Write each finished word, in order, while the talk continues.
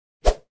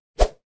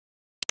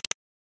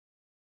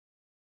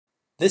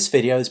This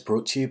video is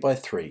brought to you by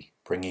 3,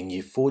 bringing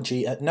you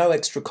 4G at no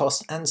extra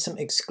cost and some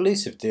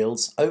exclusive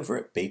deals over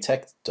at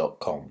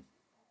btech.com.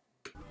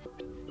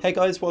 Hey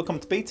guys, welcome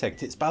to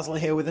BTech. It's Basil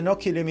here with the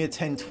Nokia Lumia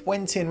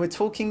 1020 and we're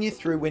talking you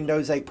through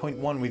Windows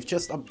 8.1. We've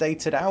just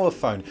updated our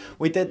phone.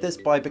 We did this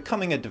by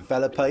becoming a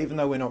developer, even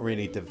though we're not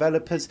really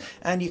developers,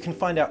 and you can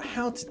find out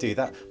how to do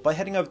that by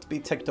heading over to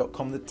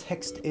btech.com. The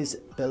text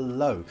is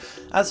below.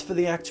 As for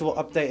the actual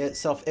update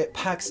itself, it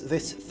packs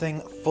this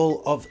thing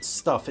full of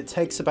stuff. It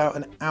takes about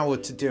an hour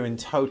to do in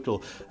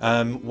total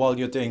while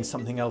you're doing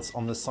something else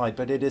on the side,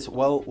 but it is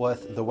well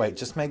worth the wait.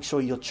 Just make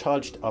sure you're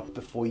charged up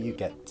before you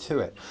get to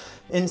it.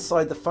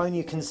 Inside the phone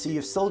you can see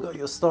you've still got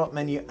your start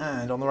menu,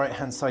 and on the right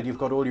hand side you've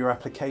got all your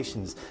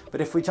applications.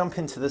 But if we jump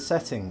into the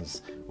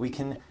settings, we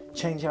can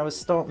change our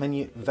start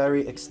menu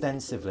very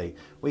extensively.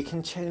 We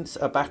can change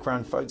a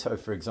background photo,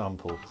 for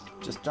example.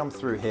 Just jump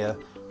through here,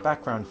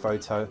 background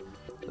photo.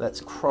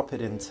 Let's crop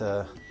it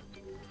into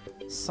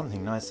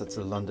something nice that's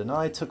a London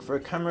eye. Took for a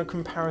camera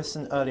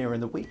comparison earlier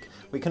in the week.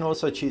 We can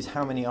also choose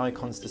how many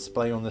icons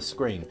display on the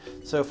screen.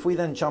 So if we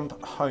then jump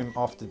home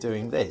after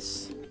doing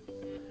this,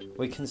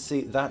 we can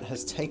see that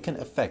has taken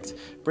effect.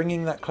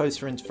 Bringing that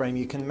closer into frame,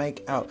 you can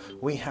make out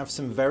we have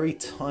some very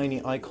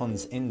tiny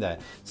icons in there.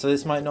 So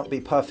this might not be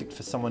perfect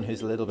for someone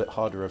who's a little bit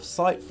harder of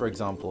sight, for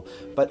example,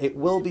 but it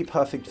will be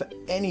perfect for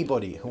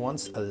anybody who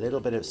wants a little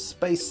bit of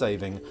space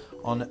saving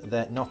on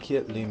their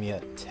Nokia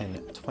Lumia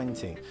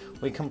 1020.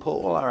 We can put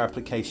all our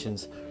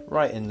applications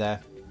right in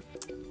there,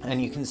 and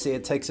you can see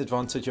it takes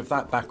advantage of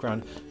that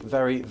background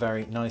very,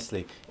 very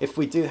nicely. If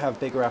we do have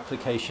bigger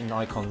application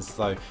icons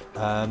though,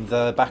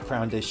 the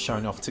background is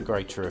shown off to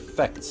greater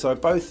effect. So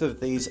both of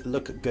these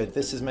look good.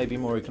 This is maybe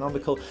more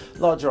economical.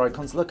 Larger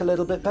icons look a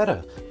little bit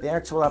better. The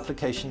actual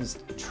applications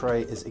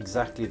tray is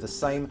exactly the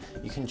same.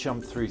 You can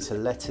jump through to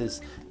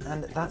letters,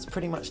 and that's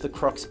pretty much the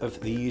crux of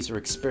the user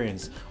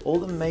experience. All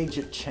the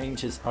major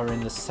changes are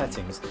in the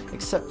settings,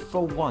 except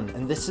for one,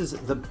 and this is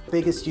the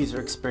biggest user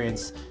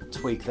experience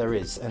tweak there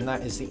is, and that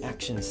is the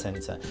Action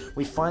Center.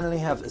 We finally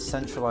have a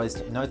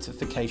centralized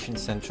notification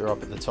center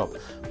up at the top.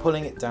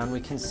 Pulling it down, we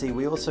can see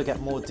we also get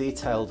more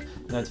detailed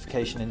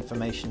notification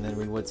information than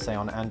we would say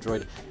on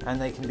Android,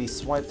 and they can be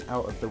swiped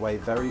out of the way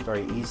very,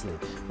 very easily.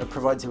 It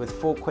provides you with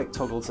 4 quick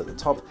toggles at the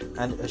top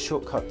and a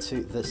shortcut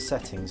to the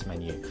settings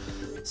menu.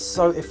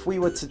 So if we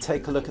were to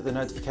take a look at the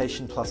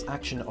notification plus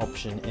action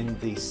option in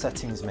the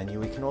settings menu,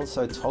 we can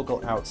also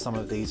toggle out some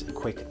of these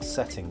quick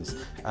settings.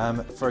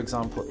 For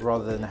example,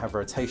 rather than have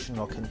rotation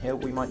lock in here,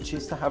 we might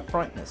choose to have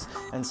brightness,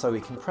 and so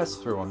we can press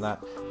through on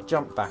that,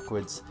 jump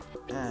backwards,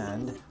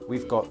 and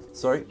we've got,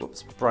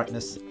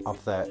 brightness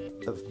up there.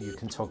 You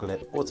can toggle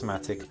it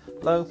automatic,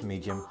 low,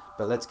 medium,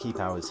 but let's keep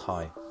ours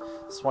high.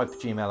 Swipe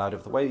Gmail out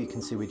of the way, you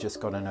can see we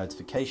just got a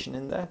notification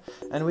in there,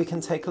 and we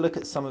can take a look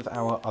at some of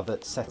our other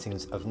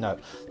settings of note.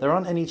 There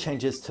aren't any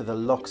changes to the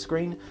lock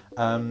screen.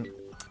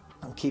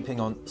 Keeping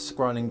on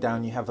scrolling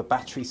down, you have a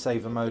battery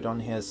saver mode on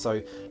here,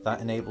 so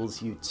that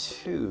enables you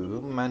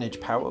to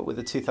manage power with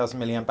a 2000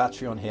 milliamp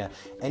battery on here.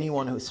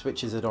 Anyone who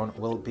switches it on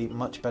will be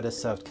much better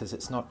served because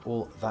it's not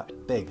all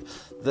that big.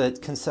 That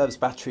conserves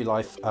battery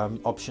life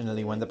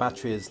optionally when the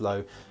battery is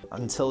low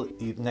until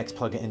you next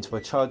plug it into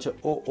a charger,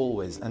 or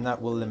always, and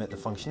that will limit the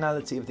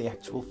functionality of the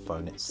actual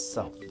phone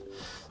itself.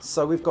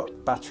 So we've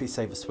got battery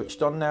saver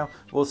switched on now.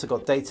 We've also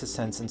got data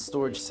sense and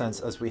storage sense,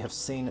 as we have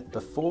seen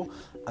before.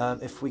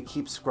 If we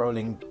keep scrolling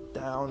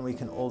down, we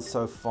can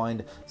also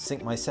find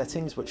sync my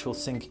settings, which will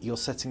sync your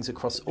settings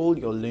across all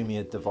your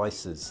Lumia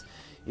devices.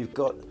 You've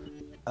got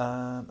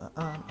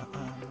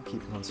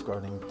keeping on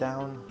scrolling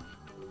down,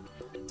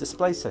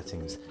 display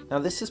settings. Now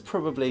this is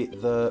probably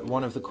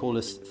one of the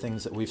coolest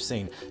things that we've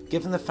seen.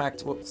 Given the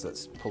fact,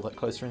 let's pull that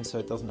closer in so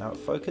it doesn't out of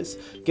focus.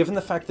 Given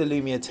the fact the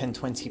Lumia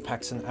 1020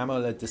 packs an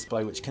AMOLED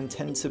display which can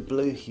tend to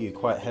blue hue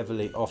quite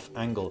heavily off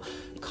angle,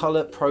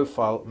 color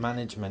profile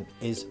management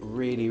is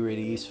really,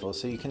 really useful.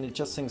 So you can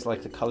adjust things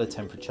like the color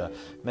temperature,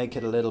 make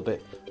it a little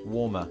bit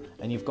warmer,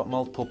 and you've got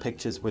multiple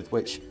pictures with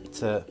which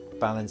to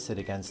balance it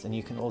against, and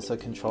you can also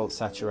control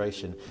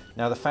saturation.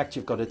 Now the fact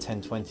you've got a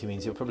 1020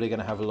 means you're probably going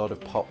to have a lot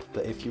of pop,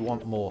 but if you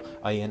want more,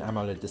 i.e. an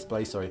AMOLED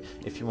display,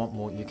 if you want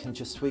more, you can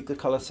just tweak the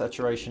color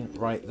saturation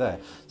right there.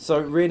 So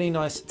really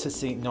nice to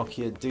see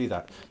Nokia do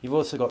that. You've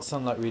also got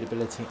sunlight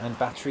readability and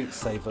battery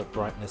saver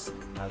brightness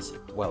as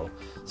well.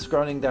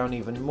 Scrolling down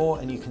even more,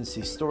 and you can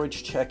see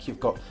storage check.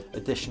 You've got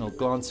additional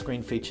glance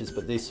screen features,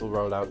 but this will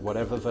roll out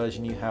whatever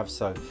version you have.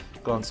 So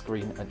glance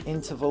screen at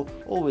interval,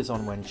 always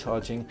on when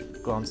charging,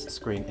 glance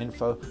screen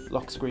info,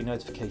 lock screen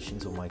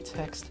notifications on my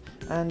text,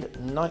 and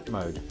night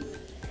mode,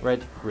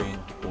 red, green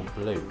or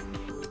blue.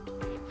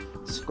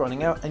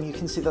 scrolling out, and you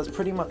can see that's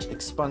pretty much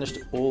expunged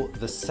all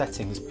the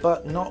settings,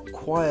 but not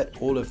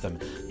quite all of them.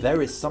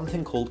 There is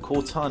something called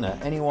Cortana.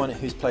 Anyone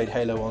who's played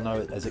Halo will know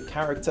it as a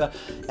character.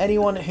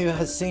 Anyone who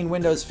has seen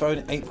Windows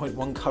Phone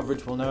 8.1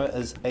 coverage will know it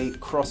as a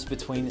cross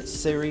between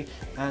Siri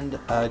and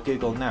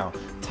Google Now.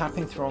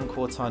 Tapping through on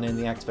Cortana in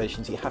the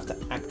activations, you have to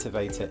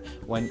activate it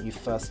when you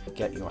first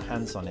get your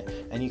hands on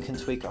it, and you can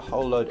tweak a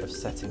whole load of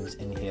settings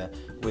in here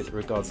with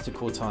regards to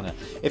Cortana.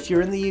 If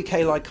you're in the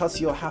UK like us,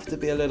 you'll have to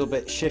be a little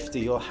bit shifty.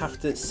 You'll have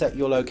to set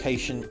your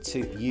location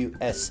to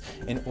US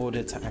in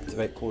order to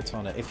activate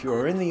Cortana. If you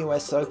are in the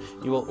US though,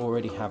 you will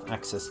already have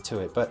access to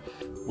it, but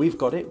we've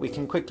got it. We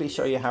can quickly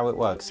show you how it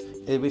works.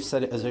 We've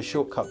set it as a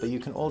shortcut, but you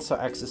can also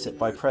access it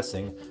by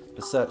pressing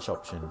the search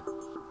option.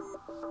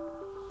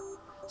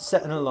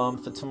 Set an alarm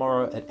for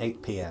tomorrow at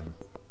 8 PM.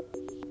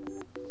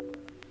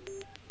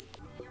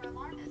 Your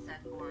alarm is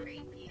set for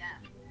 8 PM.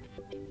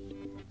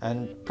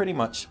 And pretty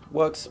much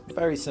works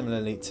very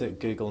similarly to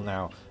Google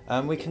Now.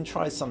 We can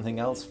try something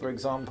else. For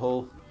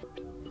example,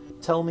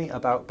 tell me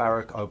about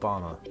Barack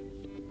Obama.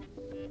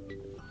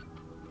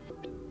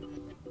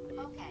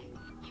 Okay,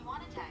 you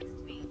want to text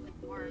me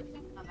words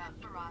about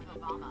Barack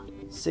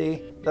Obama.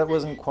 See, that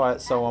wasn't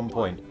quite so on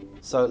point.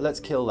 So let's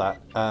kill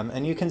that.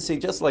 And you can see,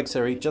 just like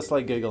Siri, just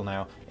like Google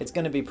Now, it's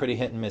going to be pretty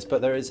hit and miss,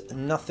 but there is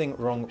nothing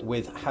wrong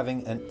with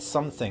having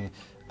something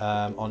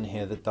on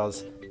here that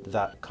does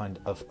that kind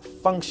of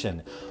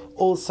function.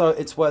 Also,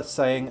 it's worth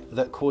saying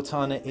that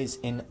Cortana is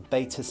in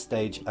beta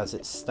stage as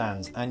it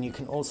stands, and you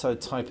can also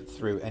type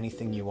through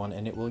anything you want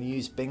and it will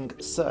use Bing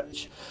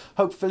search.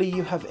 Hopefully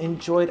you have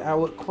enjoyed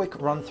our quick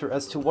run through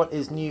as to what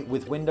is new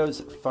with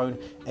Windows Phone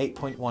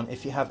 8.1.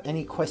 If you have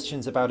any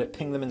questions about it,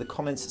 ping them in the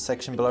comments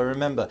section below.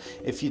 Remember,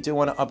 if you do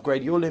want to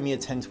upgrade your Lumia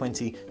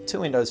 1020 to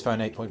Windows Phone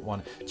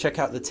 8.1, check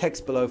out the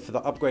text below for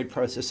the upgrade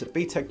process at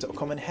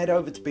btech.com, and head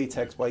over to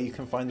btech where you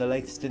can find the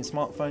latest in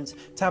smartphones,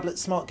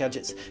 tablets, smart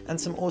gadgets, and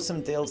some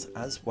awesome deals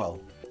as well.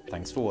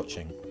 Thanks for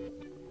watching.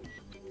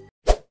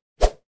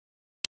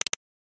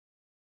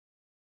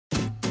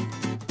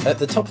 At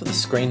the top of the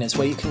screen is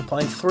where you can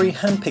find 3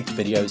 hand-picked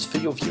videos for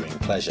your viewing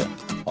pleasure.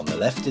 On the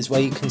left is where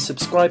you can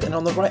subscribe, and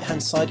on the right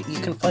hand side you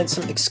can find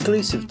some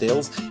exclusive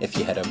deals if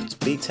you head over to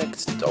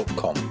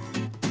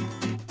btech.com.